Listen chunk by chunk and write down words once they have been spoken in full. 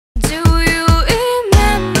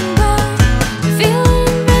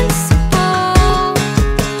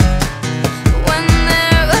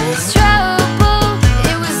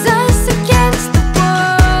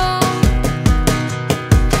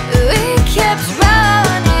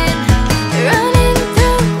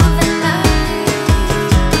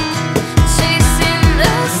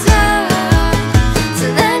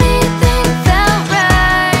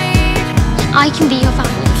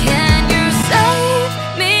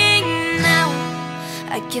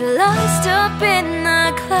get lost up in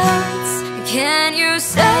the clouds. Can you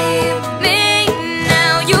save me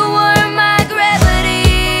now? You were my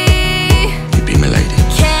gravity. You be my lady.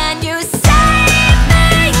 Can you save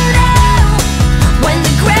me now? When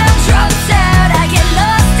the ground drops out, I get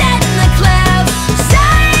lost in the clouds.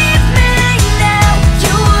 Save me now.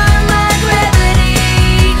 You were my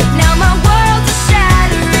gravity. Now my world is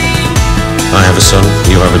shattering. I have a son,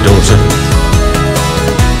 you have a daughter.